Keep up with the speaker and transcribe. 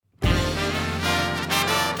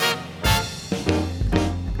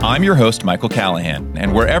I'm your host, Michael Callahan,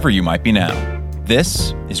 and wherever you might be now,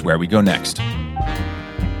 this is Where We Go Next.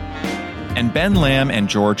 And Ben Lamm and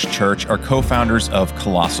George Church are co-founders of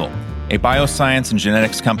Colossal, a bioscience and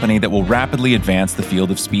genetics company that will rapidly advance the field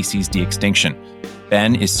of species de-extinction.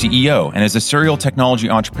 Ben is CEO and is a serial technology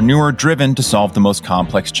entrepreneur driven to solve the most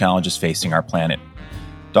complex challenges facing our planet.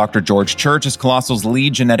 Dr. George Church is Colossal's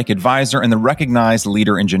lead genetic advisor and the recognized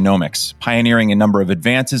leader in genomics, pioneering a number of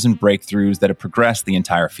advances and breakthroughs that have progressed the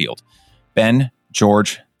entire field. Ben,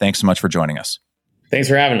 George, thanks so much for joining us. Thanks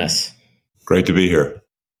for having us. Great to be here.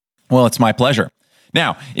 Well, it's my pleasure.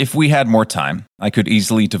 Now, if we had more time, I could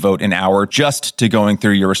easily devote an hour just to going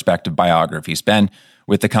through your respective biographies. Ben,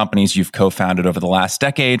 with the companies you've co-founded over the last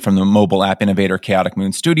decade, from the mobile app innovator Chaotic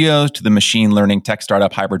Moon Studios to the machine learning tech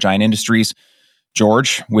startup Hypergiant Industries.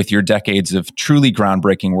 George, with your decades of truly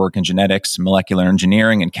groundbreaking work in genetics, molecular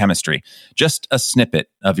engineering, and chemistry. Just a snippet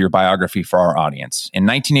of your biography for our audience. In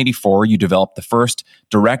 1984, you developed the first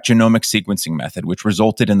direct genomic sequencing method, which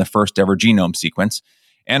resulted in the first ever genome sequence,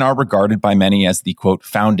 and are regarded by many as the, quote,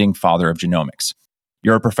 founding father of genomics.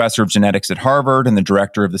 You're a professor of genetics at Harvard and the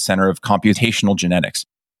director of the Center of Computational Genetics.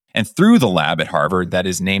 And through the lab at Harvard that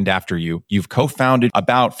is named after you, you've co-founded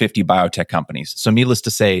about 50 biotech companies. So needless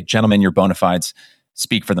to say, gentlemen, your bona fides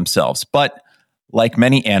speak for themselves. But like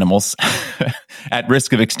many animals at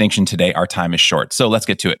risk of extinction today, our time is short. So let's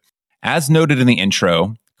get to it. As noted in the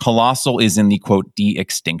intro, Colossal is in the, quote,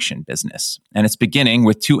 de-extinction business. And it's beginning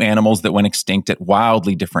with two animals that went extinct at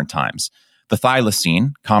wildly different times. The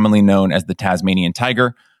thylacine, commonly known as the Tasmanian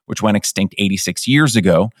tiger, which went extinct 86 years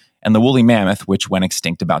ago, and the woolly mammoth, which went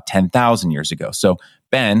extinct about 10,000 years ago. So,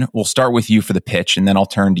 Ben, we'll start with you for the pitch, and then I'll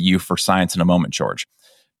turn to you for science in a moment, George.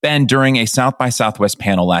 Ben, during a South by Southwest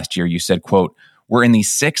panel last year, you said, quote, "We're in the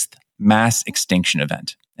sixth mass extinction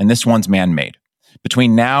event, and this one's man-made.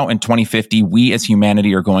 Between now and 2050, we as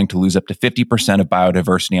humanity are going to lose up to 50% of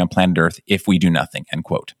biodiversity on planet Earth if we do nothing," end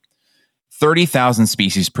quote. 30,000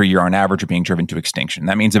 species per year on average are being driven to extinction.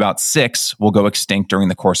 That means about 6 will go extinct during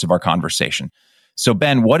the course of our conversation. So,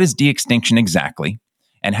 Ben, what is de-extinction exactly?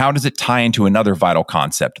 And how does it tie into another vital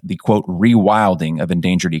concept, the, quote, rewilding of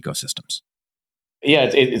endangered ecosystems? Yeah,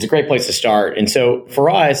 it's a great place to start. And so for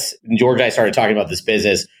us, George and I started talking about this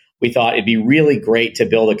business. We thought it'd be really great to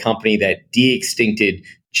build a company that de-extincted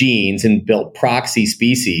genes and built proxy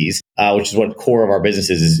species, which is what the core of our business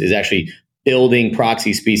is actually building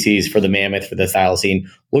proxy species for the mammoth, for the thylacine,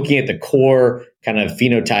 looking at the core kind of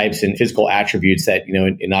phenotypes and physical attributes that,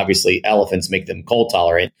 and obviously elephants make them cold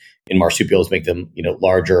tolerant and marsupials make them,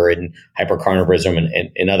 larger, and hypercarnivorism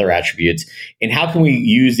and other attributes. And how can we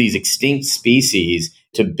use these extinct species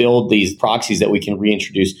to build these proxies that we can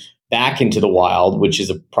reintroduce back into the wild, which is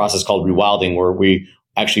a process called rewilding, where we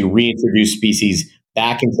actually reintroduce species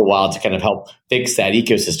back into the wild to kind of help fix that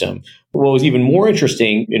ecosystem. What was even more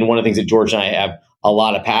interesting, and one of the things that George and I have a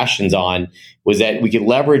lot of passions on, was that we could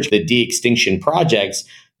leverage the de-extinction projects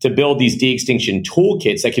to build these de-extinction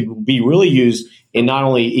toolkits that could be really used in not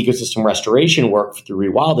only ecosystem restoration work through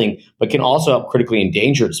rewilding, but can also help critically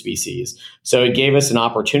endangered species. So it gave us an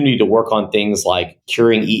opportunity to work on things like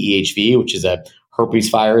curing EEHV, which is a herpes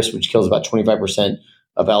virus, which kills about 25%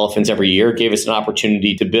 of elephants every year. It gave us an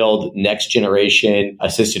opportunity to build next generation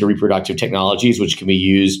assisted reproductive technologies, which can be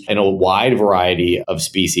used in a wide variety of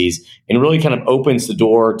species, and really kind of opens the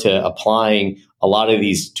door to applying a lot of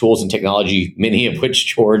these tools and technology, many of which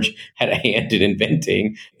George had a hand in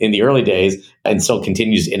inventing in the early days and still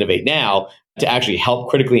continues to innovate now, to actually help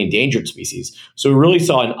critically endangered species. So we really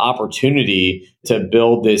saw an opportunity to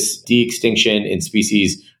build this de-extinction and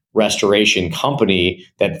species restoration company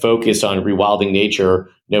that focused on rewilding nature,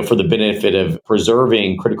 for the benefit of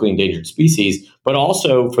preserving critically endangered species, but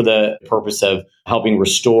also for the purpose of helping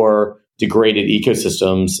restore degraded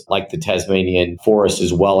ecosystems like the Tasmanian forest,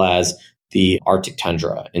 as well as the Arctic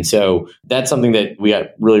tundra. And so that's something that we got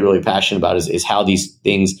really, really passionate about, is how these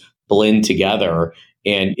things blend together.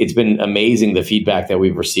 And it's been amazing, the feedback that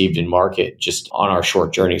we've received in market just on our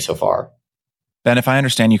short journey so far. Ben, if I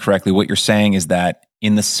understand you correctly, what you're saying is that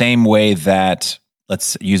in the same way that,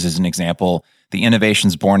 let's use as an example, the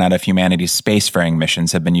innovations born out of humanity's spacefaring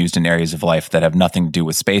missions have been used in areas of life that have nothing to do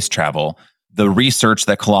with space travel, the research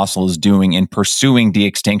that Colossal is doing in pursuing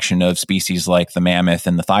de-extinction of species like the mammoth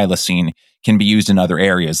and the thylacine can be used in other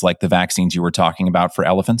areas, like the vaccines you were talking about for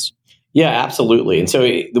elephants? Yeah, absolutely. And so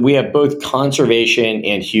we have both conservation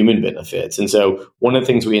and human benefits. And so one of the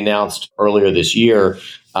things we announced earlier this year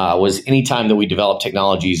was anytime that we develop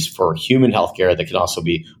technologies for human healthcare that can also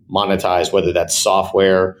be monetized, whether that's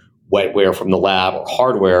software, wetware from the lab, or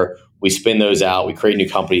hardware, We spin those out. We create new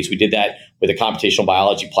companies. We did that with a computational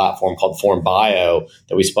biology platform called Form Bio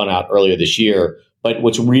that we spun out earlier this year. But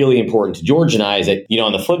what's really important to George and I is that,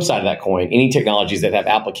 on the flip side of that coin, any technologies that have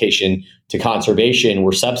application to conservation,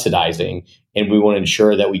 we're subsidizing. And we want to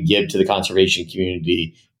ensure that we give to the conservation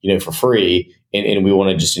community, for free. And we want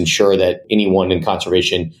to just ensure that anyone in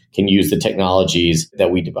conservation can use the technologies that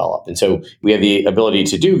we develop. And so we have the ability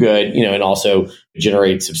to do good, and also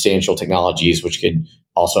generate substantial technologies, which could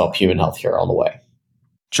also help human healthcare on the way.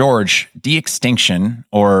 George, de-extinction,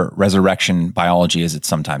 or resurrection biology as it's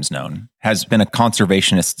sometimes known, has been a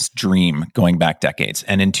conservationist's dream going back decades.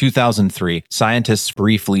 And in 2003, scientists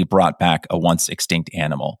briefly brought back a once extinct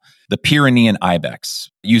animal, the Pyrenean ibex,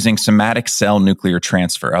 using somatic cell nuclear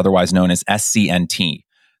transfer, otherwise known as SCNT,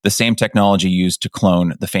 the same technology used to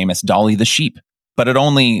clone the famous Dolly the sheep. But it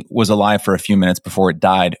only was alive for a few minutes before it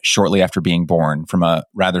died shortly after being born from a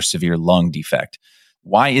rather severe lung defect.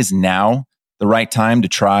 Why is now the right time to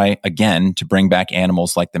try again to bring back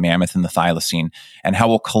animals like the mammoth and the thylacine? And how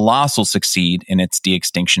will Colossal succeed in its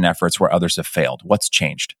de-extinction efforts where others have failed? What's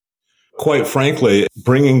changed? Quite frankly,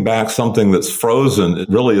 bringing back something that's frozen, it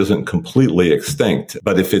really isn't completely extinct.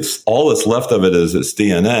 But if it's all that's left of it is its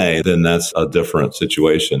DNA, then that's a different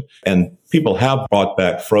situation. And people have brought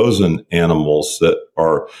back frozen animals that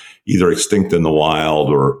are either extinct in the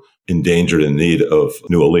wild or endangered in need of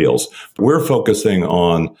new alleles. We're focusing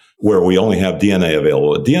on where we only have DNA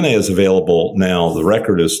available. DNA is available now. The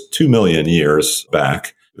record is 2 million years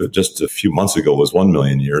back. Just a few months ago was 1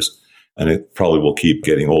 million years. And it probably will keep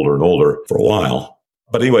getting older and older for a while.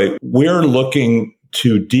 But anyway, we're looking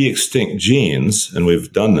to de-extinct genes, and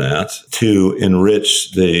we've done that, to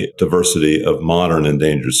enrich the diversity of modern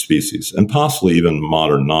endangered species, and possibly even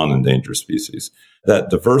modern non-endangered species. That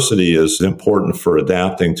diversity is important for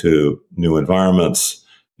adapting to new environments,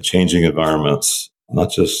 changing environments,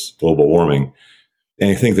 not just global warming. And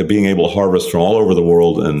I think that being able to harvest from all over the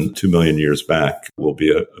world and 2 million years back will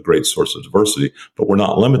be a great source of diversity. But we're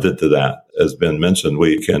not limited to that. As Ben mentioned,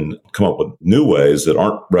 we can come up with new ways that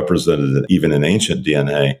aren't represented even in ancient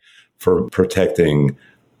DNA for protecting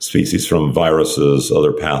species from viruses,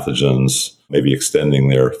 other pathogens, maybe extending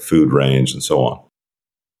their food range and so on.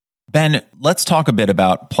 Ben, let's talk a bit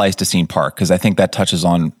about Pleistocene Park, because I think that touches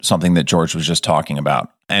on something that George was just talking about,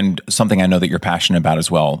 and something I know that you're passionate about as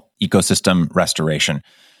well, ecosystem restoration.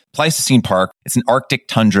 Pleistocene Park, it's an Arctic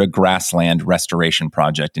tundra grassland restoration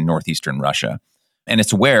project in northeastern Russia, and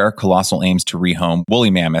it's where Colossal aims to rehome woolly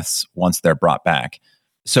mammoths once they're brought back.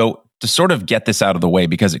 So to sort of get this out of the way,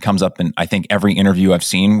 because it comes up in, I think, every interview I've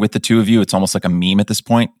seen with the two of you, it's almost like a meme at this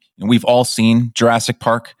point. And we've all seen Jurassic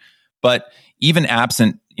Park, but even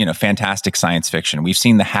absent fantastic science fiction, we've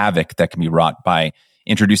seen the havoc that can be wrought by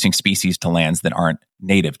introducing species to lands that aren't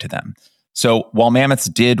native to them. So while mammoths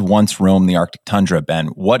did once roam the Arctic tundra, Ben,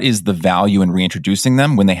 what is the value in reintroducing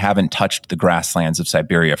them when they haven't touched the grasslands of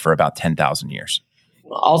Siberia for about 10,000 years?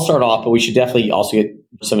 I'll start off, but we should definitely also get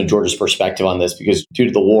some of George's perspective on this, because due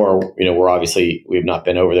to the war, we have not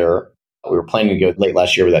been over there. We were planning to go late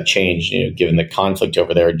last year, but that changed, given the conflict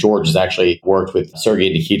over there. George has actually worked with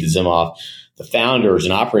Sergei Nikita-Zimov, the founders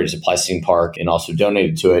and operators of Pleistocene Park, and also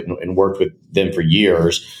donated to it and worked with them for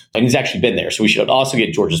years. And he's actually been there. So we should also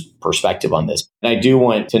get George's perspective on this. And I do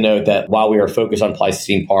want to note that while we are focused on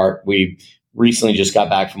Pleistocene Park, we recently just got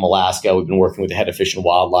back from Alaska. We've been working with the head of Fish and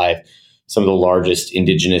Wildlife, some of the largest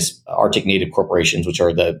indigenous Arctic native corporations, which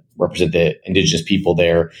represent the indigenous people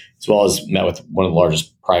there, as well as met with one of the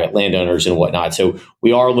largest private landowners and whatnot. So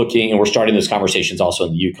we are looking, and we're starting those conversations also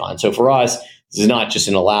in the Yukon. So for us, this is not just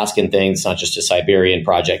an Alaskan thing. It's not just a Siberian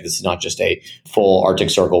project. This is not just a full Arctic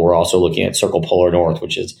Circle. We're also looking at Circle Polar North,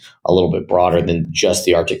 which is a little bit broader than just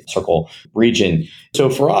the Arctic Circle region. So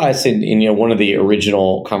for us, and one of the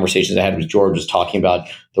original conversations I had with George was talking about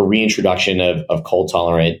the reintroduction of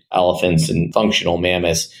cold-tolerant elephants and functional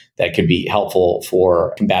mammoths that could be helpful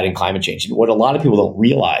for combating climate change. And what a lot of people don't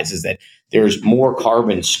realize is that there's more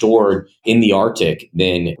carbon stored in the Arctic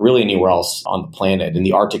than really anywhere else on the planet. And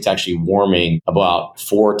the Arctic's actually warming about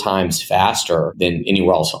 4 times faster than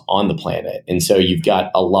anywhere else on the planet. And so you've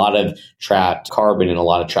got a lot of trapped carbon and a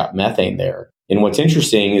lot of trapped methane there. And what's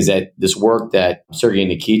interesting is that this work that Sergei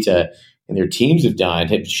Nikita and their teams have done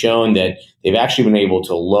have shown that they've actually been able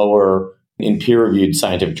to lower, in peer-reviewed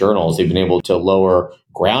scientific journals, they've been able to lower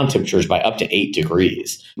ground temperatures by up to 8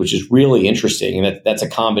 degrees, which is really interesting. And that's a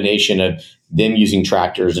combination of them using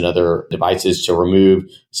tractors and other devices to remove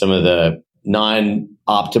some of the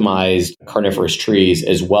non-optimized carnivorous trees,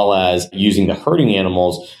 as well as using the herding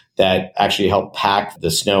animals that actually help pack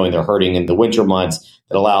the snow in their herding in the winter months,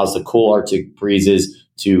 that allows the cool Arctic breezes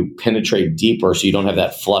to penetrate deeper so you don't have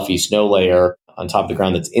that fluffy snow layer on top of the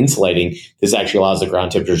ground that's insulating. This actually allows the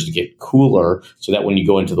ground temperatures to get cooler so that when you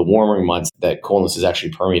go into the warmer months, that coolness is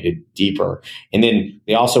actually permeated deeper. And then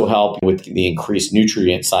they also help with the increased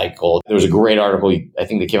nutrient cycle. There was a great article, I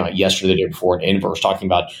think that came out yesterday, the day before, in Inverse, talking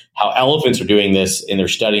about how elephants are doing this, and they're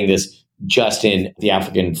studying this just in the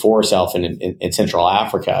African forest elephant in Central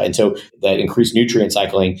Africa. And so that increased nutrient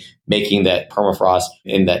cycling, making that permafrost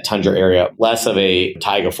in that tundra area less of a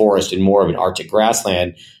taiga forest and more of an Arctic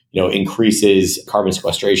grassland, increases carbon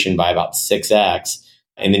sequestration by about 6x.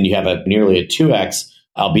 And then you have nearly a 2x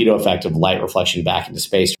albedo effect of light reflection back into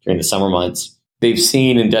space during the summer months. They've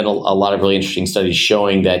seen and done a lot of really interesting studies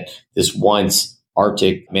showing that this once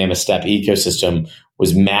Arctic mammoth steppe ecosystem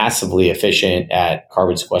was massively efficient at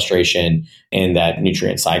carbon sequestration and that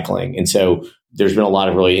nutrient cycling. And so there's been a lot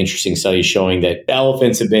of really interesting studies showing that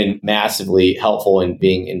elephants have been massively helpful in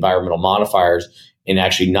being environmental modifiers in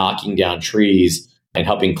actually knocking down trees and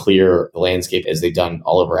helping clear the landscape as they've done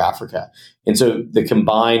all over Africa. And so the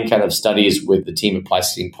combined kind of studies with the team at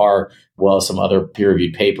Pleistocene Park, as well as some other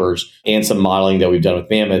peer-reviewed papers and some modeling that we've done with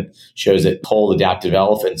mammoth, shows that cold adaptive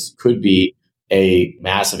elephants could be a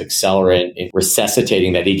massive accelerant in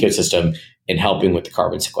resuscitating that ecosystem and helping with the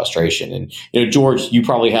carbon sequestration. And, George, you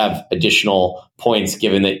probably have additional points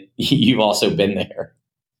given that you've also been there.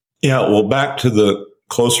 Yeah, well, back to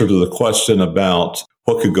closer to the question about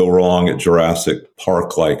what could go wrong at Jurassic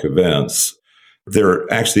Park-like events. There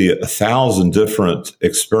are actually 1,000 different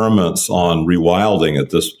experiments on rewilding at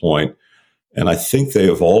this point, and I think they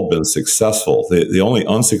have all been successful. The only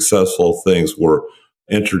unsuccessful things were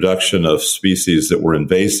introduction of species that were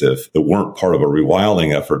invasive, that weren't part of a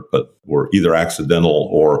rewilding effort, but were either accidental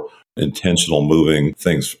or intentional, moving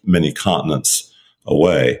things many continents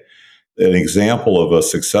away. An example of a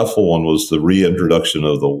successful one was the reintroduction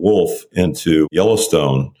of the wolf into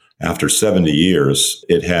Yellowstone. After 70 years,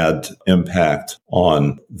 it had impact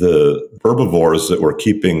on the herbivores that were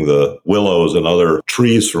keeping the willows and other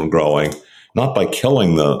trees from growing, not by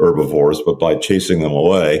killing the herbivores, but by chasing them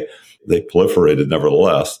away. They proliferated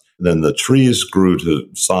nevertheless. Then the trees grew to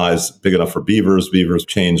size big enough for beavers. Beavers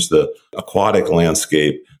changed the aquatic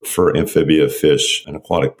landscape for amphibia, fish, and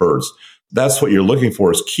aquatic birds. That's what you're looking for,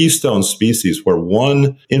 is keystone species where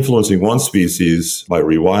influencing one species by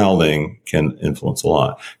rewilding can influence a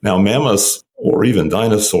lot. Now, mammoths or even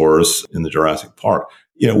dinosaurs in the Jurassic Park,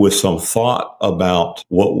 with some thought about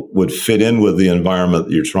what would fit in with the environment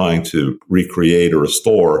that you're trying to recreate or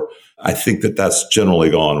restore, I think that that's generally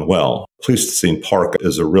gone well. Pleistocene Park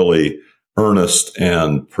is a really earnest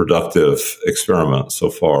and productive experiment so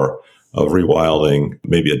far of rewilding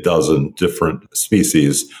maybe a dozen different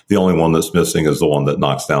species. The only one that's missing is the one that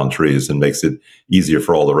knocks down trees and makes it easier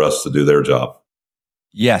for all the rest to do their job.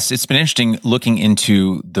 Yes, it's been interesting looking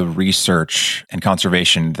into the research and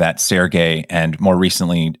conservation that Sergei and more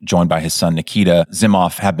recently joined by his son Nikita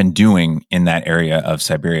Zimov have been doing in that area of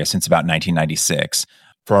Siberia since about 1996.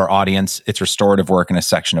 For our audience, it's restorative work in a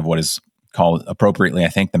section of what is called appropriately, I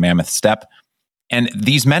think, the Mammoth Steppe. And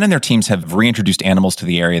these men and their teams have reintroduced animals to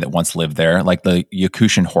the area that once lived there, like the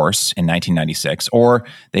Yakutian horse in 1996, or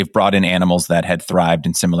they've brought in animals that had thrived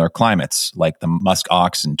in similar climates, like the musk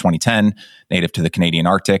ox in 2010, native to the Canadian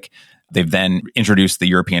Arctic. They've then introduced the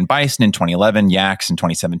European bison in 2011, yaks in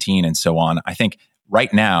 2017, and so on. I think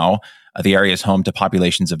right now, the area is home to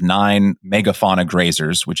populations of 9 megafauna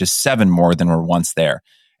grazers, which is 7 more than were once there.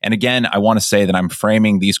 And again, I want to say that I'm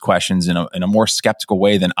framing these questions in a more skeptical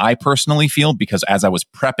way than I personally feel, because as I was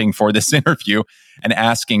prepping for this interview and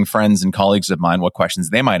asking friends and colleagues of mine what questions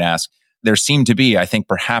they might ask, there seemed to be, I think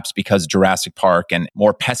perhaps because Jurassic Park and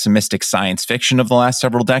more pessimistic science fiction of the last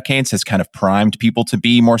several decades has kind of primed people to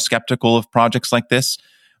be more skeptical of projects like this.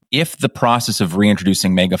 If the process of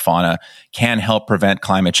reintroducing megafauna can help prevent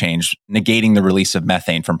climate change, negating the release of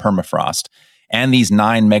methane from permafrost, and these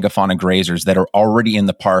 9 megafauna grazers that are already in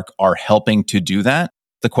the park are helping to do that,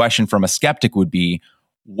 the question from a skeptic would be,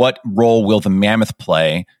 what role will the mammoth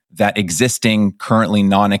play that existing, currently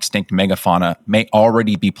non-extinct megafauna may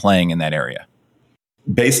already be playing in that area?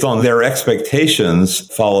 Based on their expectations,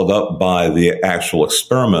 followed up by the actual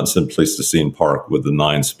experiments in Pleistocene Park with the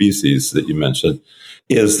 9 species that you mentioned,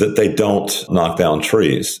 is that they don't knock down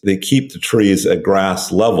trees. They keep the trees at grass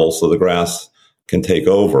level so the grass can take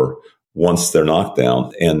over once they're knocked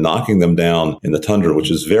down, and knocking them down in the tundra,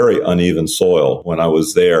 which is very uneven soil. When I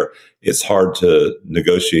was there, it's hard to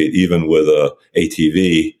negotiate even with a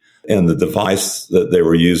ATV, and the device that they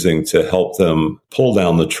were using to help them pull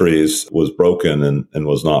down the trees was broken and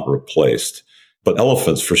was not replaced. But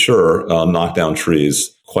elephants, for sure, knock down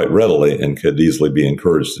trees quite readily and could easily be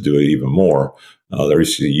encouraged to do it even more. They're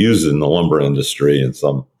usually used in the lumber industry in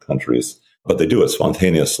some countries, but they do it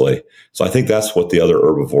spontaneously. So I think that's what the other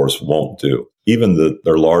herbivores won't do. Even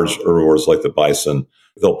their large herbivores like the bison,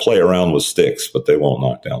 they'll play around with sticks, but they won't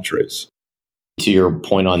knock down trees. To your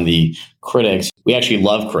point on the critics, we actually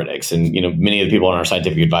love critics. And, many of the people on our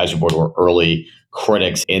scientific advisory board were early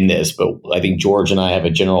critics in this. But I think George and I have a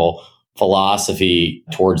general philosophy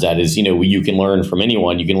towards that is, you can learn from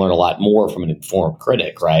anyone. You can learn a lot more from an informed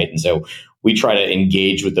critic, right? And so we try to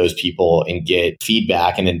engage with those people and get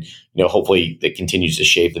feedback. And then, hopefully that continues to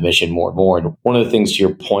shape the mission more and more. And one of the things, to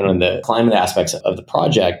your point on the climate aspects of the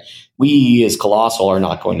project, we as Colossal are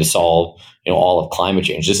not going to solve all of climate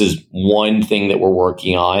change. This is one thing that we're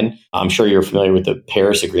working on. I'm sure you're familiar with the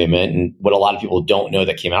Paris Agreement. And what a lot of people don't know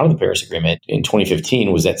that came out of the Paris Agreement in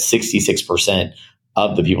 2015 was that 66%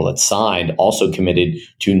 of the people that signed also committed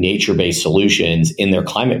to nature-based solutions in their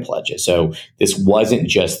climate pledges. So this wasn't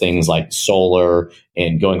just things like solar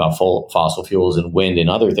and going off fossil fuels and wind and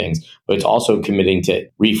other things, but it's also committing to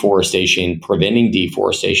reforestation, preventing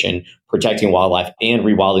deforestation, protecting wildlife, and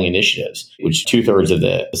rewilding initiatives, which 2/3 of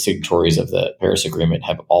the signatories of the Paris Agreement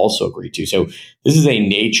have also agreed to. So this is a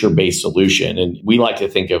nature-based solution. And we like to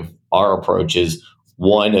think of our approach as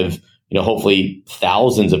one of, hopefully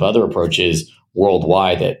thousands of other approaches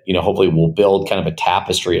worldwide that, hopefully will build kind of a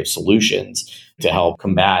tapestry of solutions to help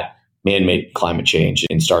combat man-made climate change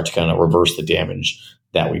and start to kind of reverse the damage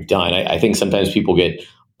that we've done. I think sometimes people get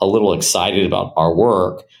a little excited about our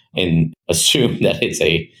work and assume that it's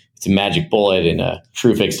a magic bullet and a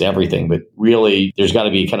true fix to everything. But really, there's got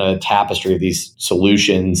to be kind of a tapestry of these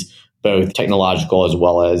solutions, both technological as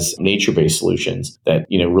well as nature-based solutions that,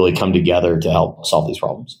 really come together to help solve these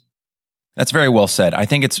problems. That's very well said. I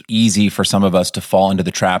think it's easy for some of us to fall into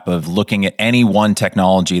the trap of looking at any one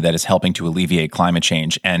technology that is helping to alleviate climate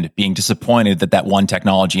change and being disappointed that that one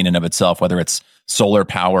technology in and of itself, whether it's solar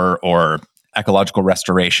power or ecological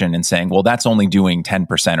restoration, and saying, well, that's only doing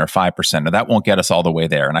 10% or 5%, or that won't get us all the way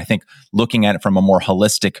there. And I think looking at it from a more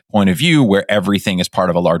holistic point of view, where everything is part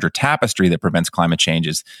of a larger tapestry that prevents climate change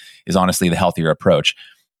is honestly the healthier approach.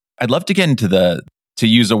 I'd love to get into to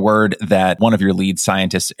use a word that one of your lead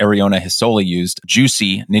scientists, Ariona Hisoli, used,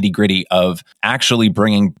 juicy nitty-gritty of actually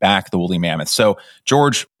bringing back the woolly mammoth. So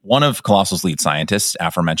George, one of Colossal's lead scientists,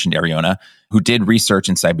 aforementioned Ariona, who did research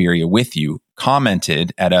in Siberia with you,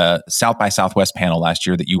 commented at a South by Southwest panel last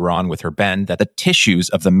year that you were on with her, Ben, that the tissues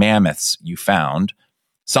of the mammoths you found,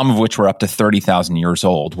 some of which were up to 30,000 years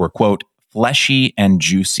old, were, quote, fleshy and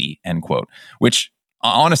juicy, end quote, which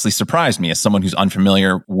honestly surprised me as someone who's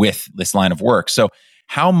unfamiliar with this line of work. So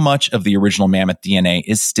how much of the original mammoth DNA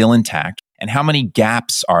is still intact, and how many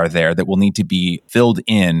gaps are there that will need to be filled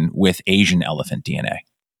in with Asian elephant DNA?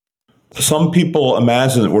 Some people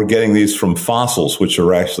imagine that we're getting these from fossils, which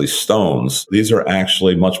are actually stones. These are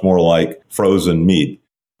actually much more like frozen meat.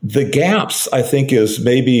 The gaps, I think, is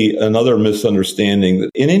maybe another misunderstanding. That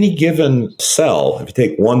in any given cell, if you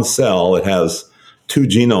take one cell, it has two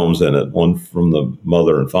genomes in it, one from the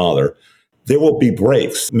mother and father. There will be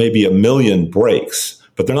breaks, maybe 1 million breaks,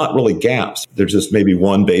 but they're not really gaps. They're just maybe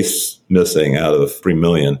one base missing out of the 3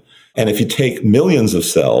 million. And if you take millions of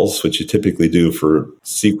cells, which you typically do for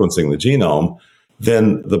sequencing the genome,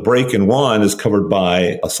 then the break in one is covered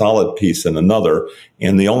by a solid piece in another.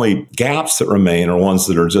 And the only gaps that remain are ones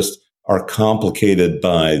that are complicated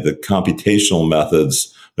by the computational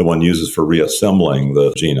methods that one uses for reassembling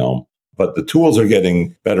the genome. But the tools are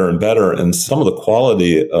getting better and better, and some of the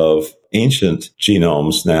quality of ancient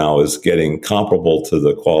genomes now is getting comparable to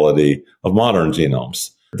the quality of modern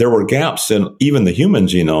genomes. There were gaps in even the human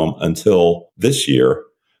genome until this year,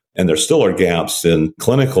 and there still are gaps in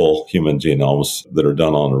clinical human genomes that are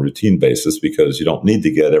done on a routine basis because you don't need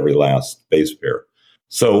to get every last base pair.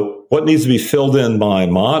 So what needs to be filled in by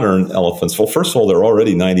modern elephants? Well, first of all, they're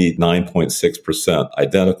already 99.6%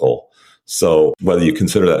 identical. So whether you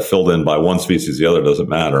consider that filled in by one species or the other doesn't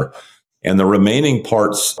matter. And the remaining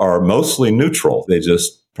parts are mostly neutral. They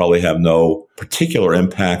just probably have no particular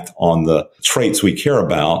impact on the traits we care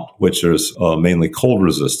about, which is mainly cold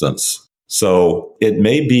resistance. So it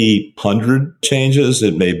may be 100 changes.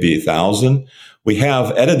 It may be 1,000. We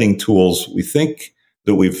have editing tools we think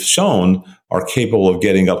that we've shown are capable of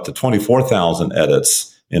getting up to 24,000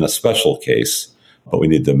 edits in a special case. But we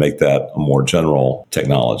need to make that a more general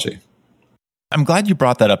technology. I'm glad you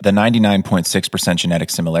brought that up, the 99.6% genetic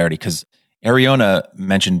similarity, because Ariona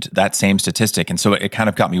mentioned that same statistic. And so it kind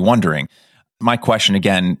of got me wondering. My question,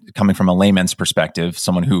 again, coming from a layman's perspective,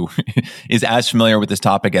 someone who is as familiar with this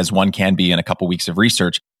topic as one can be in a couple weeks of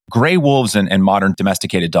research, Gray wolves and modern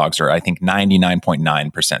domesticated dogs are, I think,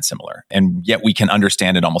 99.9% similar. And yet we can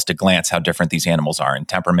understand at almost a glance how different these animals are in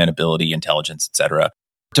temperament, ability, intelligence, etc.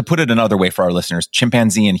 To put it another way for our listeners,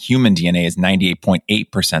 chimpanzee and human DNA is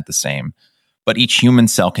 98.8% the same. But each human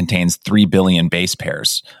cell contains 3 billion base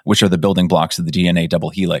pairs, which are the building blocks of the DNA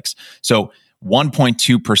double helix. So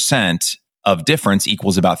 1.2% of difference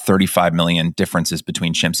equals about 35 million differences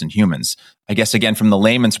between chimps and humans. I guess, again, from the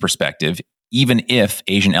layman's perspective, even if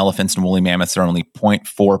Asian elephants and woolly mammoths are only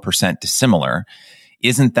 0.4% dissimilar,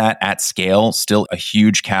 isn't that at scale still a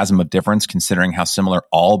huge chasm of difference considering how similar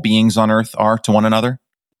all beings on Earth are to one another?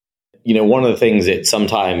 One of the things that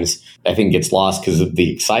sometimes I think gets lost because of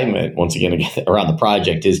the excitement, once again, around the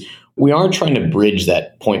project is we aren't trying to bridge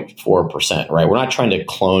that 0.4%, right? We're not trying to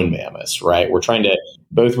clone mammoths, right? We're trying to,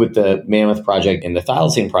 both with the Mammoth Project and the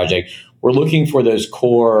Thylacine Project, we're looking for those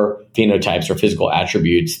core phenotypes or physical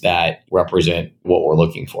attributes that represent what we're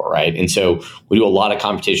looking for, right? And so we do a lot of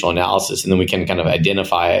computational analysis, and then we can kind of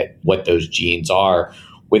identify what those genes are.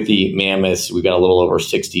 With the mammoths, we've got a little over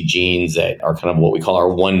 60 genes that are kind of what we call our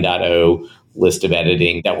 1.0 list of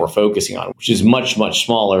editing that we're focusing on, which is much, much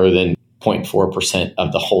smaller than 0.4%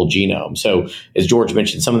 of the whole genome. So as George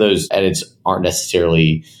mentioned, some of those edits aren't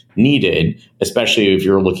necessarily needed, especially if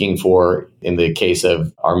you're looking for, in the case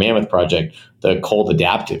of our Mammoth Project, the cold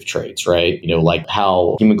adaptive traits, right? Like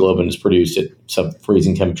how hemoglobin is produced at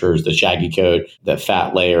sub-freezing temperatures, the shaggy coat, the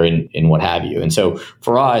fat layer, and what have you. And so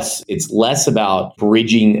for us, it's less about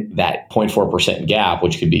bridging that 0.4% gap,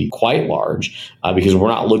 which could be quite large, because we're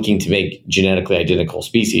not looking to make genetically identical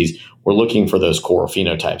species. We're looking for those core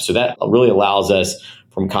phenotypes. So that really allows us,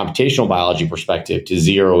 from a computational biology perspective, to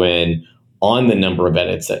zero in on the number of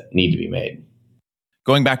edits that need to be made.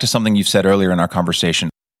 Going back to something you've said earlier in our conversation,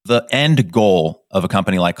 the end goal of a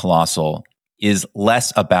company like Colossal is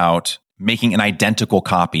less about making an identical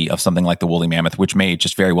copy of something like the woolly mammoth, which may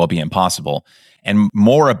just very well be impossible, and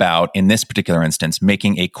more about, in this particular instance,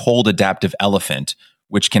 making a cold adaptive elephant,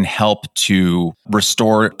 which can help to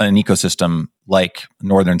restore an ecosystem like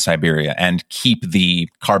northern Siberia and keep the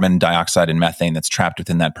carbon dioxide and methane that's trapped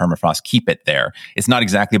within that permafrost, keep it there. It's not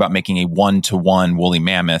exactly about making a one-to-one woolly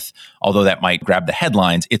mammoth, although that might grab the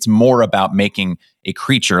headlines. It's more about making a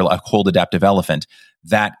creature, a cold adaptive elephant,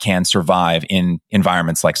 that can survive in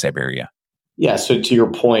environments like Siberia. Yeah, so to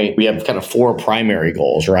your point, we have kind of 4 primary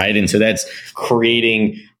goals, right? And so that's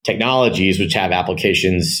creating technologies which have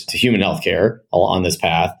applications to human healthcare on this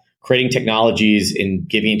path, creating technologies and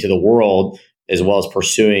giving to the world, as well as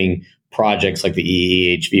pursuing projects like the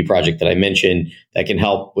EEHV project that I mentioned that can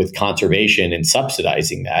help with conservation and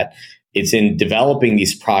subsidizing that. It's in developing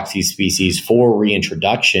these proxy species for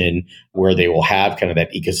reintroduction where they will have kind of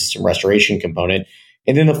that ecosystem restoration component.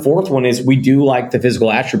 And then the fourth one is we do like the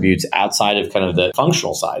physical attributes outside of kind of the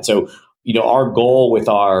functional side. So, our goal with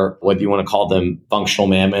our, whether you want to call them functional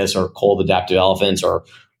mammoths or cold adaptive elephants or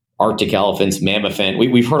Arctic elephants, mammophant,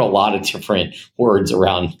 we've heard a lot of different words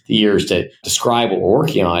around the years to describe what we're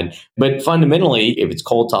working on. But fundamentally, if it's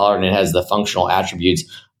cold tolerant, it has the functional attributes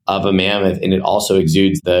of a mammoth, and it also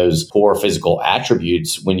exudes those core physical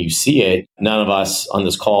attributes. When you see it, none of us on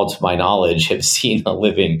this call, to my knowledge, have seen a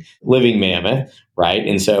living mammoth, right?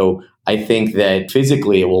 And so I think that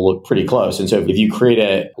physically it will look pretty close. And so if you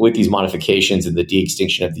create with these modifications and the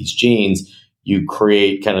de-extinction of these genes, you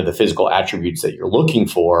create kind of the physical attributes that you're looking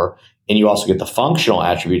for, and you also get the functional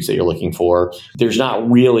attributes that you're looking for. There's not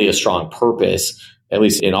really a strong purpose, at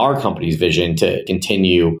least in our company's vision, to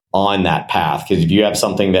continue on that path. Because if you have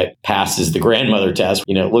something that passes the grandmother test,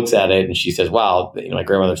 looks at it and she says, wow, my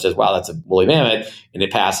grandmother says, wow, that's a woolly mammoth, and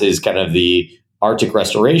it passes kind of the Arctic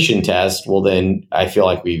restoration test, well, then I feel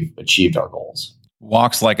like we've achieved our goals.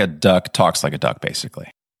 Walks like a duck, talks like a duck, basically.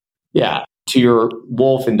 Yeah. To your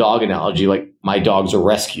wolf and dog analogy, like my dogs are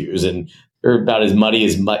rescues and they're about as muddy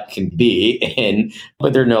as mutt can be,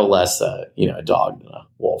 but they're no less a dog than a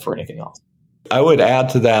wolf or anything else. I would add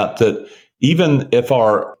to that even if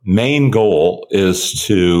our main goal is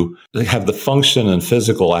to have the function and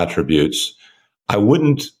physical attributes, I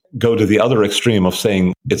wouldn't go to the other extreme of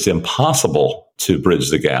saying it's impossible to bridge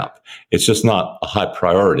the gap. It's just not a high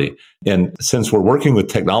priority. And since we're working with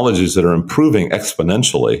technologies that are improving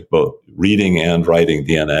exponentially, both reading and writing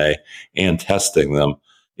DNA and testing them,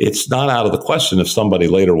 it's not out of the question if somebody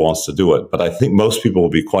later wants to do it. But I think most people will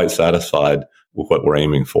be quite satisfied with what we're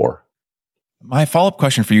aiming for. My follow-up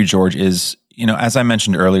question for you, George, is, as I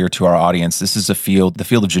mentioned earlier to our audience, this is the field of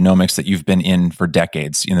genomics that you've been in for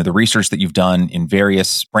decades. The research that you've done in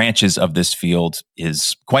various branches of this field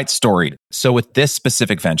is quite storied. So with this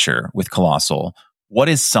specific venture with Colossal, what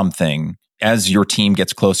is something, as your team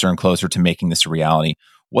gets closer and closer to making this a reality,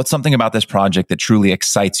 What's something about this project that truly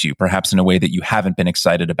excites you, perhaps in a way that you haven't been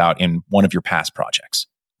excited about in one of your past projects?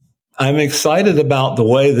 I'm excited about the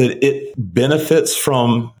way that it benefits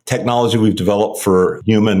from technology we've developed for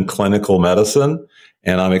human clinical medicine.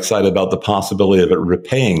 And I'm excited about the possibility of it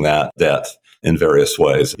repaying that debt in various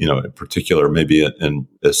ways, in particular, maybe in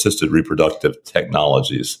assisted reproductive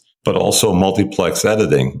technologies, but also multiplex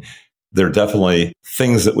editing. There are definitely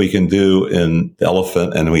things that we can do in the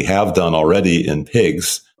elephant, and we have done already in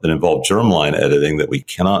pigs that involve germline editing that we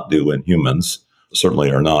cannot do in humans,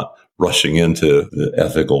 certainly are not rushing into the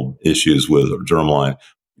ethical issues with germline.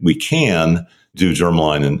 We can do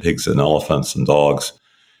germline in pigs and elephants and dogs.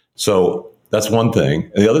 So that's one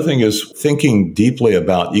thing. And the other thing is thinking deeply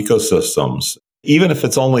about ecosystems. Even if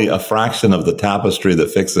it's only a fraction of the tapestry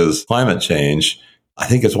that fixes climate change, I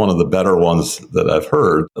think it's one of the better ones that I've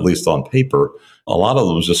heard, at least on paper. A lot of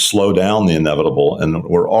them just slow down the inevitable, and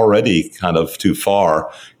we're already kind of too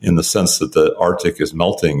far in the sense that the Arctic is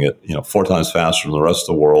melting at 4 times faster than the rest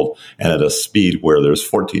of the world, and at a speed where there's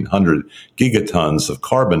 1,400 gigatons of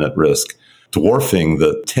carbon at risk, dwarfing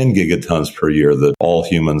the 10 gigatons per year that all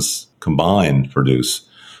humans combined produce.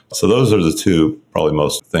 So those are the two probably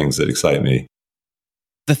most things that excite me.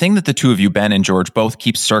 The thing that the two of you, Ben and George, both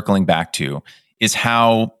keep circling back to is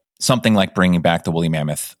how something like bringing back the woolly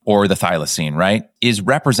mammoth or the thylacine, right, is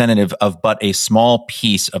representative of but a small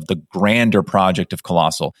piece of the grander project of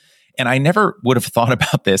Colossal. And I never would have thought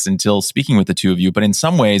about this until speaking with the two of you, but in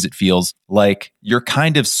some ways it feels like you're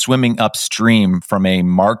kind of swimming upstream from a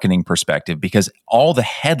marketing perspective, because all the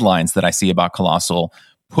headlines that I see about Colossal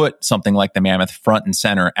put something like the mammoth front and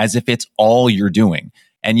center as if it's all you're doing.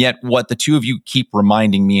 And yet what the two of you keep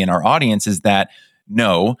reminding me and our audience is that,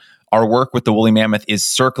 no, our work with the woolly mammoth is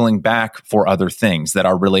circling back for other things that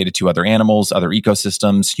are related to other animals, other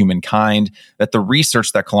ecosystems, humankind, that the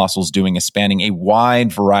research that Colossal is doing is spanning a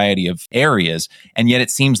wide variety of areas. And yet it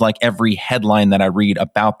seems like every headline that I read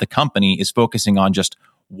about the company is focusing on just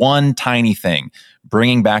one tiny thing,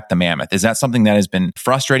 bringing back the mammoth. Is that something that has been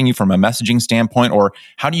frustrating you from a messaging standpoint? Or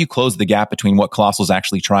how do you close the gap between what Colossal is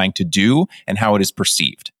actually trying to do and how it is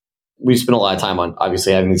perceived? We've spent a lot of time on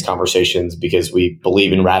obviously having these conversations because we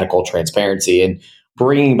believe in radical transparency, and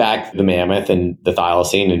bringing back the mammoth and the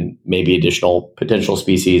thylacine and maybe additional potential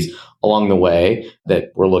species along the way that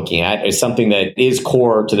we're looking at is something that is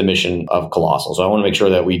core to the mission of Colossal. So I want to make sure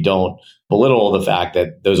that we don't belittle the fact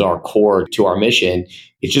that those are core to our mission.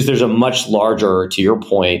 It's just there's a much larger, to your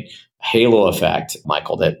point, halo effect,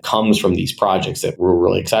 Michael, that comes from these projects that we're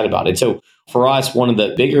really excited about. And so for us, one of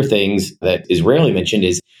the bigger things that is rarely mentioned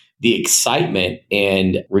is the excitement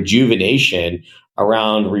and rejuvenation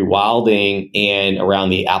around rewilding and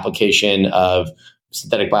around the application of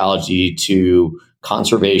synthetic biology to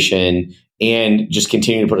conservation, and just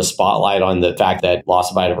continue to put a spotlight on the fact that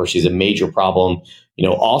loss of biodiversity is a major problem.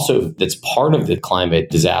 Also that's part of the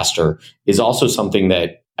climate disaster is also something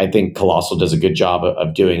that I think Colossal does a good job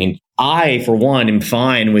of doing. And I, for one, am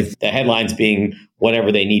fine with the headlines being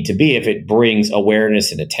whatever they need to be if it brings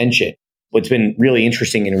awareness and attention. What's been really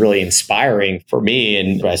interesting and really inspiring for me,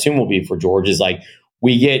 and I assume will be for George, is like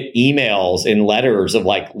we get emails and letters of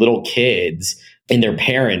like little kids and their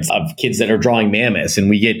parents of kids that are drawing mammoths. And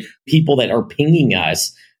we get people that are pinging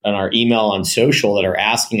us on our email on social that are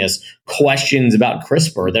asking us questions about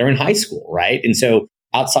CRISPR. They're in high school, right? And so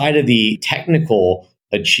outside of the technical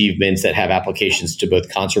achievements that have applications to both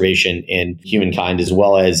conservation and humankind, as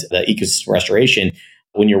well as the ecosystem restoration,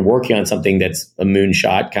 when you're working on something that's a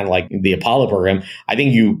moonshot, kind of like the Apollo program, I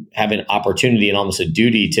think you have an opportunity and almost a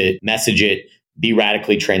duty to message it, be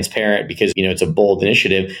radically transparent because, it's a bold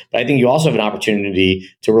initiative. But I think you also have an opportunity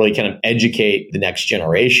to really kind of educate the next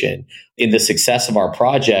generation in the success of our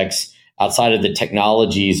projects outside of the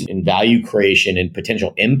technologies and value creation and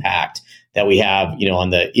potential impact that we have, on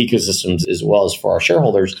the ecosystems as well as for our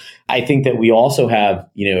shareholders. I think that we also have,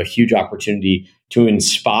 a huge opportunity to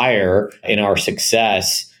inspire in our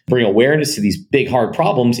success, bring awareness to these big, hard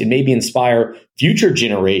problems, and maybe inspire future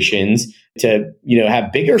generations to,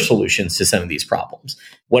 have bigger solutions to some of these problems.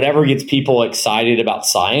 Whatever gets people excited about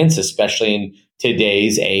science, especially in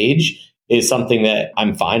today's age, is something that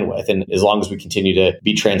I'm fine with. And as long as we continue to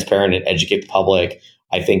be transparent and educate the public,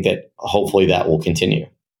 I think that hopefully that will continue.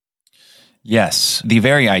 Yes, the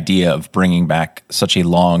very idea of bringing back such a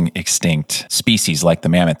long extinct species like the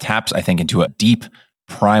mammoth taps, I think, into a deep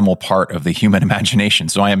primal part of the human imagination.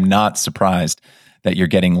 So I am not surprised that you're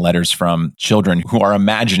getting letters from children who are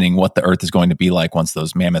imagining what the Earth is going to be like once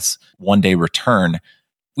those mammoths one day return.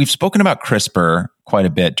 We've spoken about CRISPR quite a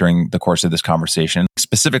bit during the course of this conversation.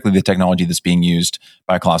 Specifically, the technology that's being used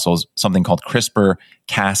by Colossal is something called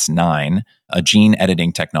CRISPR-Cas9, a gene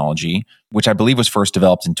editing technology, which I believe was first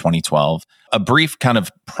developed in 2012. A brief kind of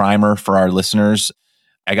primer for our listeners.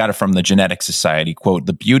 I got it from the Genetic Society. Quote,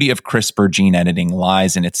 "The beauty of CRISPR gene editing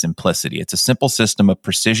lies in its simplicity. It's a simple system of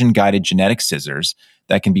precision-guided genetic scissors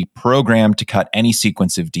that can be programmed to cut any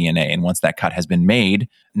sequence of DNA. And once that cut has been made,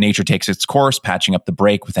 nature takes its course, patching up the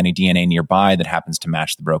break with any DNA nearby that happens to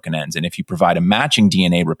match the broken ends. And if you provide a matching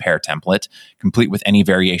DNA repair template, complete with any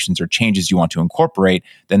variations or changes you want to incorporate,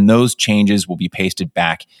 then those changes will be pasted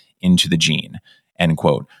back into the gene." End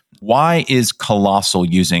quote. Why is Colossal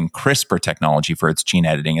using CRISPR technology for its gene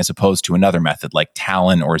editing as opposed to another method like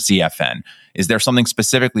TALEN or ZFN? Is there something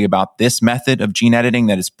specifically about this method of gene editing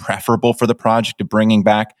that is preferable for the project of bringing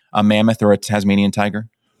back a mammoth or a Tasmanian tiger?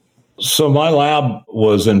 So my lab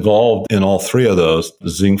was involved in all three of those,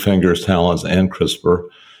 the zinc fingers, talons, and CRISPR,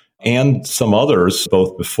 and some others,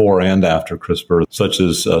 both before and after CRISPR, such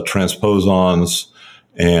as transposons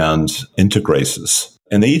and integrases.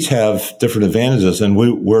 And they each have different advantages, and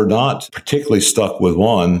we're not particularly stuck with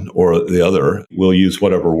one or the other. We'll use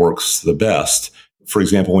whatever works the best. For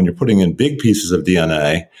example, when you're putting in big pieces of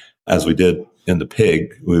DNA, as we did in the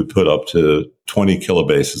pig, we would put up to 20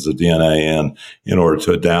 kilobases of DNA in order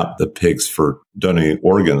to adapt the pigs for donating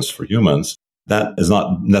organs for humans. That is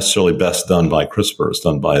not necessarily best done by CRISPR. It's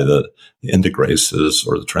done by the integrases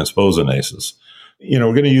or the transposonases.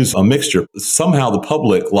 We're going to use a mixture. Somehow the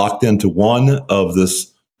public locked into one of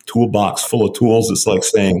this toolbox full of tools. It's like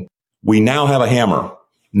saying, we now have a hammer.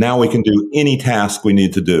 Now we can do any task we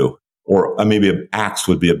need to do. Or maybe an axe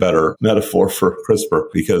would be a better metaphor for CRISPR,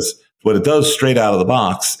 because what it does straight out of the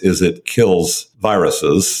box is it kills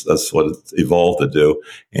viruses. That's what it evolved to do.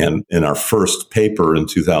 And in our first paper in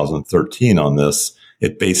 2013 on this,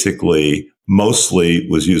 it basically mostly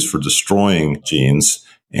was used for destroying genes.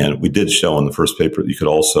 And we did show in the first paper that you could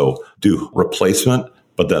also do replacement,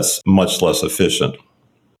 but that's much less efficient.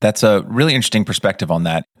 That's a really interesting perspective on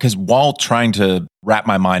that, because while trying to wrap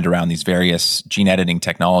my mind around these various gene editing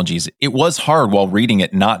technologies, it was hard while reading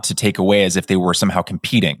it not to take away as if they were somehow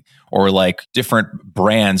competing or like different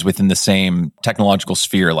brands within the same technological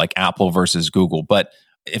sphere, like Apple versus Google. But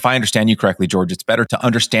if I understand you correctly, George, it's better to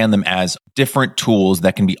understand them as different tools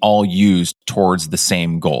that can be all used towards the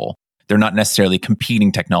same goal. They're not necessarily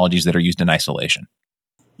competing technologies that are used in isolation.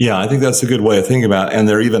 Yeah, I think that's a good way of thinking about it. And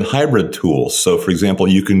they're even hybrid tools. So, for example,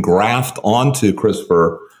 you can graft onto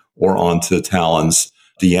CRISPR or onto TALEN's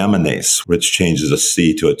deaminase, which changes a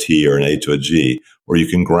C to a T or an A to a G. Or you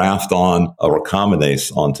can graft on a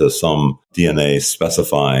recombinase onto some DNA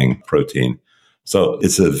specifying protein. So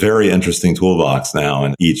it's a very interesting toolbox now.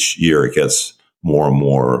 And each year it gets more and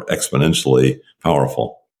more exponentially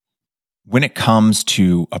powerful. When it comes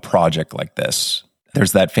to a project like this,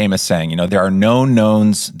 there's that famous saying, there are known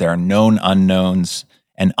knowns, there are known unknowns,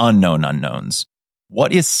 and unknown unknowns.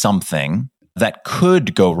 What is something that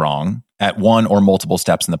could go wrong at one or multiple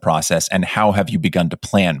steps in the process, and how have you begun to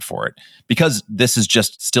plan for it? Because this is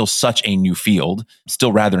just still such a new field,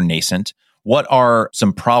 still rather nascent. What are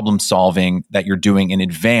some problem solving that you're doing in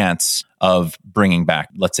advance of bringing back,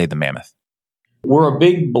 let's say, the mammoth? We're a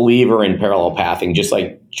big believer in parallel pathing. Just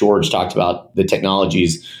like George talked about, the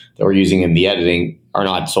technologies that we're using in the editing are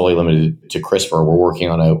not solely limited to CRISPR. We're working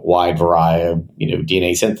on a wide variety of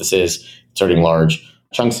DNA synthesis, inserting large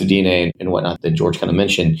chunks of DNA and whatnot that George kind of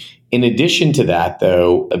mentioned. In addition to that,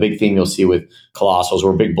 though, a big theme you'll see with Colossals,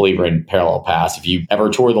 we're a big believer in parallel paths. If you ever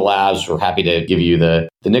tour the labs, we're happy to give you the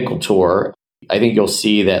nickel tour. I think you'll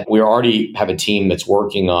see that we already have a team that's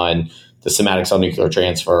working on the somatic cell nuclear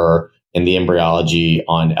transfer and the embryology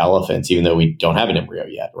on elephants, even though we don't have an embryo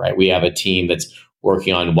yet, right? We have a team that's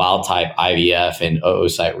working on wild type IVF and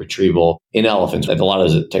oocyte retrieval in elephants. And a lot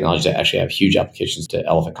of those technologies that actually have huge applications to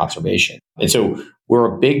elephant conservation. And so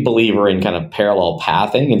we're a big believer in kind of parallel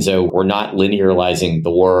pathing. And so we're not linearizing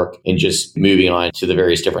the work and just moving on to the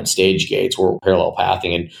various different stage gates. We're parallel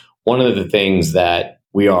pathing. And one of the things that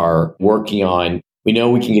we are working on, we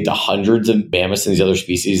know we can get to hundreds of mammoths and these other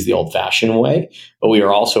species the old-fashioned way, but we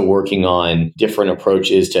are also working on different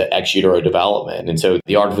approaches to ex utero development. And so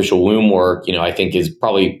the artificial womb work, I think is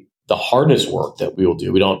probably the hardest work that we will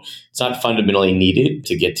do. It's not fundamentally needed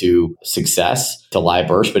to get to success, to live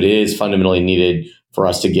birth, but it is fundamentally needed for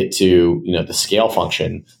us to get to, the scale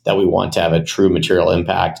function that we want to have a true material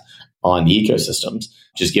impact on the ecosystems,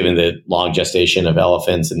 just given the long gestation of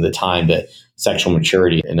elephants and the time to sexual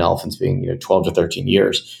maturity in elephants being 12 to 13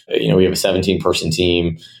 years. We have a 17-person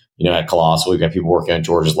team, at Colossal. We've got people working on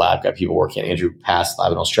George's lab, got people working at Andrew Pass's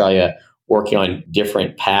lab in Australia, working on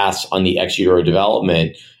different paths on the ex utero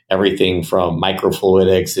development, everything from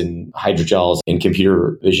microfluidics and hydrogels and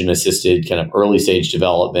computer vision assisted kind of early stage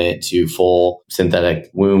development to full synthetic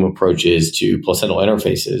womb approaches to placental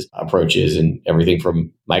interfaces approaches, and everything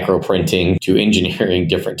from microprinting to engineering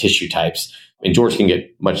different tissue types. And George can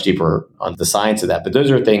get much deeper on the science of that. But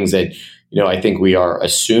those are things that, I think we are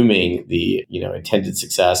assuming the, intended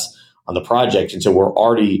success on the project. And so we're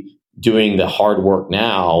already doing the hard work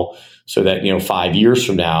now so that, 5 years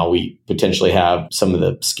from now, we potentially have some of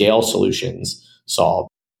the scale solutions solved.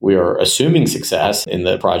 We are assuming success in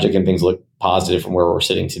the project and things look positive from where we're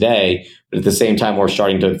sitting today. But at the same time, we're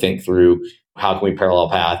starting to think through how can we parallel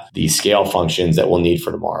path the scale functions that we'll need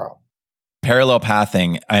for tomorrow. Parallel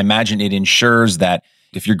pathing, I imagine it ensures that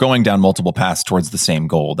if you're going down multiple paths towards the same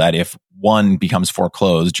goal, that if one becomes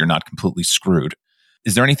foreclosed, you're not completely screwed.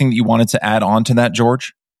 Is there anything that you wanted to add on to that,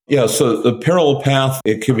 George? Yeah, so the parallel path,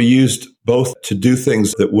 it can be used both to do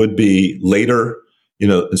things that would be later,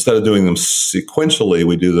 instead of doing them sequentially,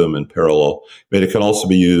 we do them in parallel. But it can also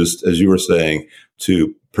be used, as you were saying,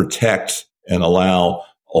 to protect and allow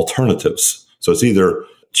alternatives. So it's either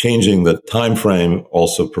changing the time frame,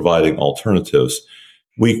 also providing alternatives.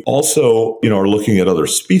 We also, are looking at other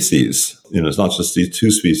species. It's not just these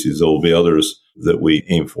two species. There will be others that we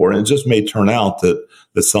aim for. And it just may turn out that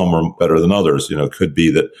some are better than others. It could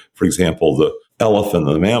be that, for example, the elephant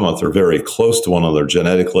and the mammoth are very close to one another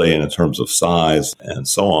genetically and in terms of size and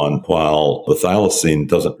so on, while the thylacine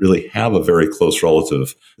doesn't really have a very close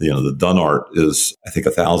relative. The Dunart is, I think,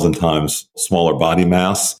 1,000 times smaller body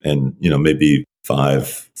mass and, maybe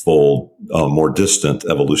 5-fold more distant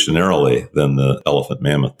evolutionarily than the elephant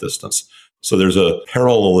mammoth distance. So there's a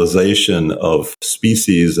parallelization of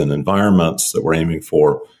species and environments that we're aiming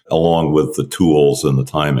for, along with the tools and the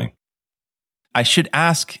timing. I should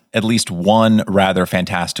ask at least one rather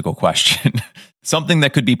fantastical question. Something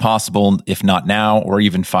that could be possible, if not now or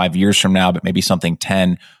even 5 years from now, but maybe something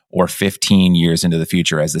 10 or 15 years into the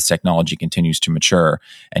future as this technology continues to mature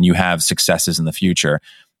and you have successes in the future.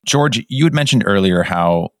 George, you had mentioned earlier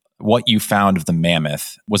how what you found of the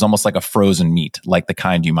mammoth was almost like a frozen meat, like the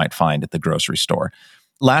kind you might find at the grocery store.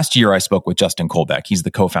 Last year, I spoke with Justin Kolbeck. He's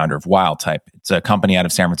the co-founder of WildType. It's a company out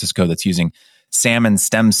of San Francisco that's using salmon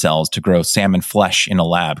stem cells to grow salmon flesh in a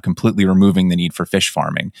lab, completely removing the need for fish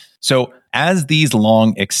farming. So as these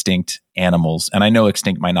long extinct animals, and I know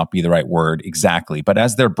extinct might not be the right word exactly, but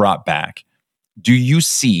as they're brought back, do you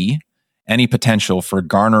see any potential for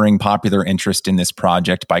garnering popular interest in this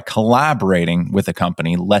project by collaborating with a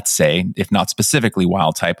company, let's say, if not specifically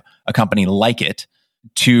WildType, a company like it,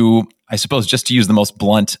 to, I suppose, just to use the most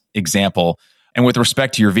blunt example, and with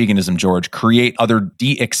respect to your veganism, George, create other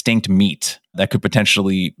de-extinct meat that could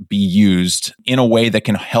potentially be used in a way that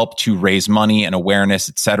can help to raise money and awareness,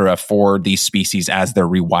 et cetera, for these species as they're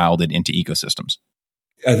rewilded into ecosystems?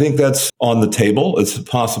 I think that's on the table. It's a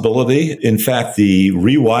possibility. In fact, the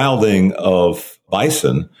rewilding of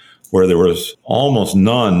bison, where there was almost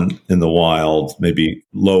none in the wild, maybe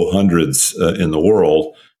low hundreds in the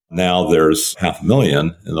world, now there's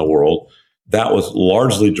 500,000 in the world. That was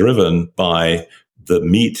largely driven by the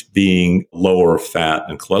meat being lower fat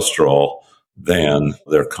and cholesterol than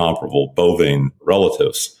their comparable bovine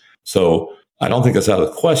relatives. So I don't think it's out of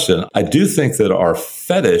the question. I do think that our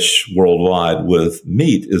fetish worldwide with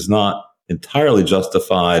meat is not entirely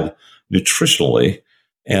justified nutritionally.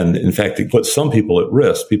 And in fact, it puts some people at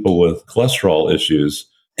risk, people with cholesterol issues.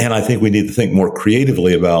 And I think we need to think more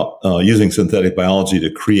creatively about using synthetic biology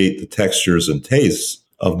to create the textures and tastes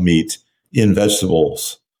of meat in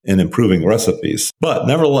vegetables and improving recipes. But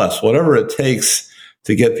nevertheless, whatever it takes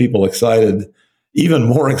to get people excited, even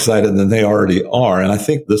more excited than they already are. And I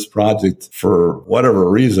think this project, for whatever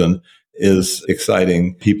reason, is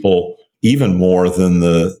exciting people even more than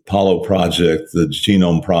the Apollo project, the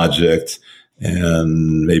Genome project,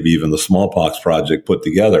 and maybe even the smallpox project put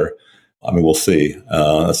together. I mean, we'll see.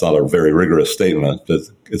 That's not a very rigorous statement, but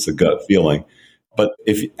it's a gut feeling. But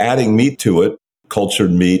if adding meat to it,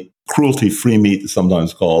 cultured meat, cruelty-free meat,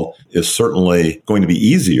 sometimes called, is certainly going to be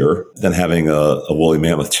easier than having a woolly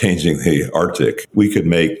mammoth changing the Arctic. We could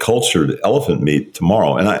make cultured elephant meat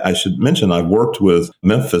tomorrow. And I should mention, I've worked with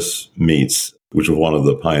Memphis Meats, which was one of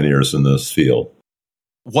the pioneers in this field.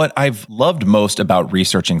 What I've loved most about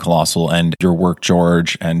researching Colossal and your work,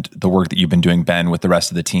 George, and the work that you've been doing, Ben, with the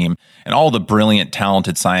rest of the team, and all the brilliant,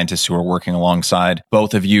 talented scientists who are working alongside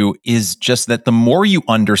both of you, is just that the more you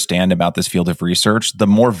understand about this field of research, the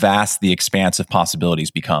more vast the expanse of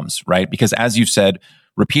possibilities becomes, right? Because as you've said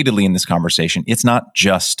repeatedly in this conversation, it's not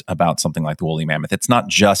just about something like the woolly mammoth. It's not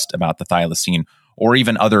just about the thylacine or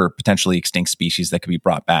even other potentially extinct species that could be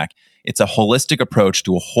brought back. It's a holistic approach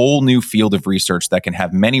to a whole new field of research that can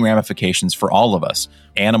have many ramifications for all of us,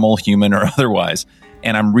 animal, human, or otherwise.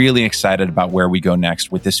 And I'm really excited about where we go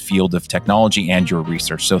next with this field of technology and your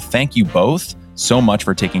research. So thank you both so much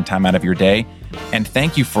for taking time out of your day. And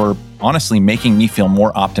thank you for honestly making me feel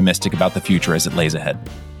more optimistic about the future as it lays ahead.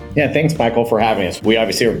 Yeah, thanks, Michael, for having us. We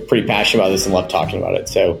obviously are pretty passionate about this and love talking about it.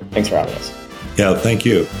 So thanks for having us. Yeah, thank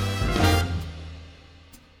you.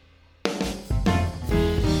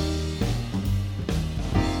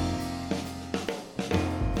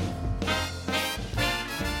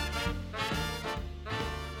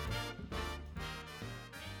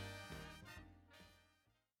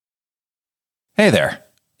 Hey there.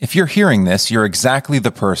 If you're hearing this, you're exactly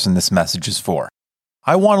the person this message is for.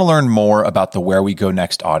 I want to learn more about the Where We Go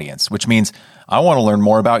Next audience, which means I want to learn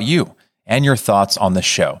more about you and your thoughts on the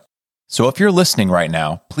show. So if you're listening right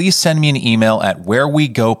now, please send me an email at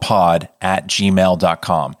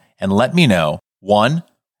wherewegopod@gmail.com and let me know, 1,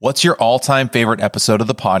 what's your all-time favorite episode of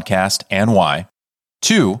the podcast and why?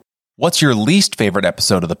 2, what's your least favorite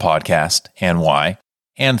episode of the podcast and why?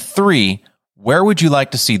 And 3, where would you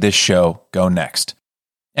like to see this show go next?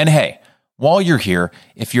 And hey, while you're here,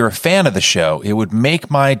 if you're a fan of the show, it would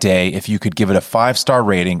make my day if you could give it a 5-star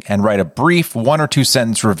rating and write a brief 1 or 2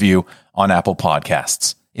 sentence review on Apple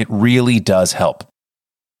Podcasts. It really does help.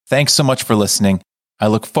 Thanks so much for listening. I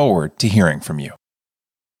look forward to hearing from you.